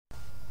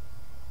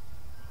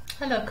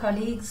Hello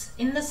colleagues,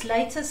 in this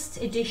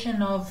latest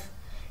edition of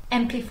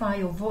Amplify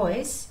Your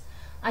Voice,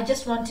 I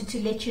just wanted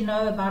to let you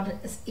know about an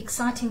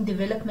exciting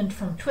development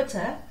from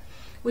Twitter,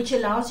 which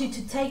allows you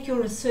to take your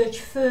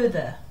research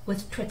further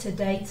with Twitter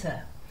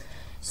data.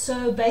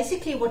 So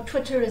basically what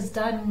Twitter has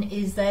done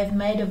is they've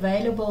made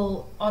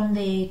available on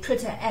their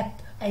Twitter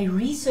app a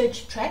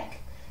research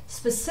track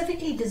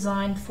specifically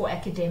designed for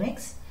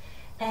academics,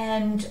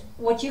 and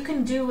what you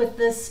can do with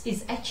this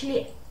is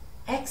actually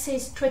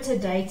access Twitter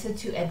data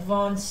to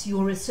advance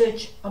your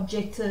research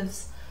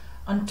objectives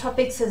on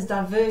topics as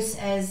diverse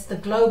as the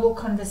global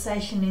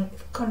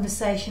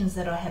conversations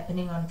that are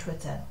happening on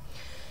Twitter.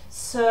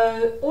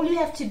 So all you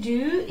have to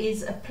do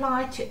is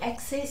apply to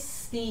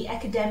access the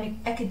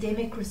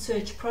academic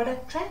research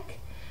product track,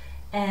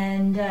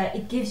 and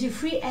it gives you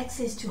free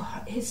access to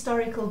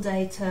historical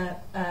data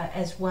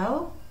as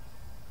well.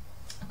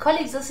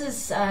 Colleagues, this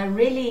is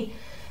really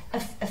a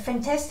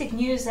fantastic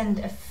news and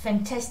a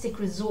fantastic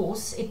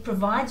resource. It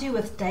provides you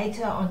with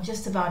data on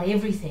just about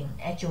everything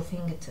at your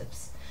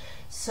fingertips.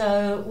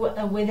 So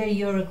whether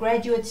you're a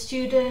graduate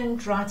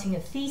student writing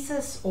a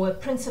thesis or a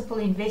principal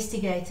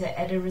investigator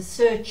at a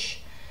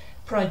research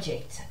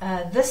project,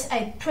 this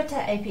Twitter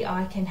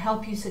API can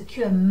help you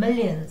secure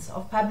millions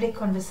of public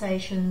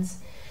conversations,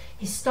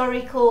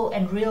 historical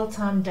and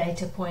real-time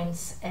data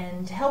points,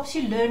 and helps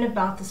you learn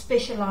about the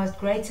specialized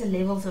greater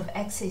levels of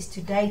access to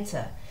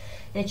data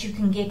that you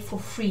can get for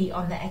free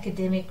on the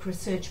academic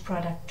research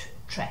product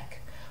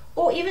track,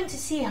 or even to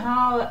see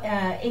how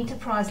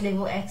enterprise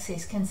level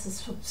access can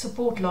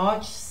support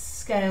large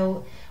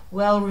scale,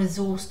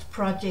 well-resourced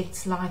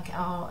projects like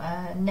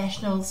our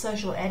National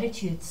Social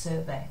Attitude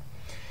Survey.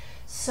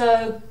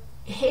 So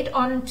head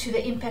on to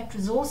the Impact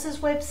Resources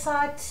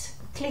website,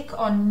 click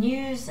on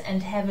news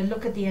and have a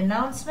look at the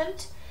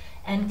announcement,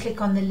 and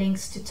click on the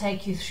links to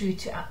take you through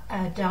to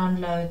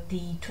download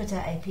the Twitter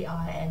API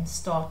and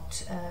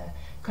start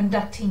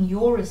conducting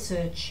your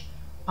research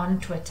on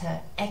Twitter,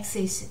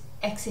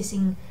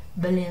 accessing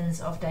billions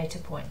of data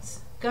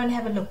points. Go and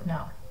have a look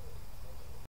now.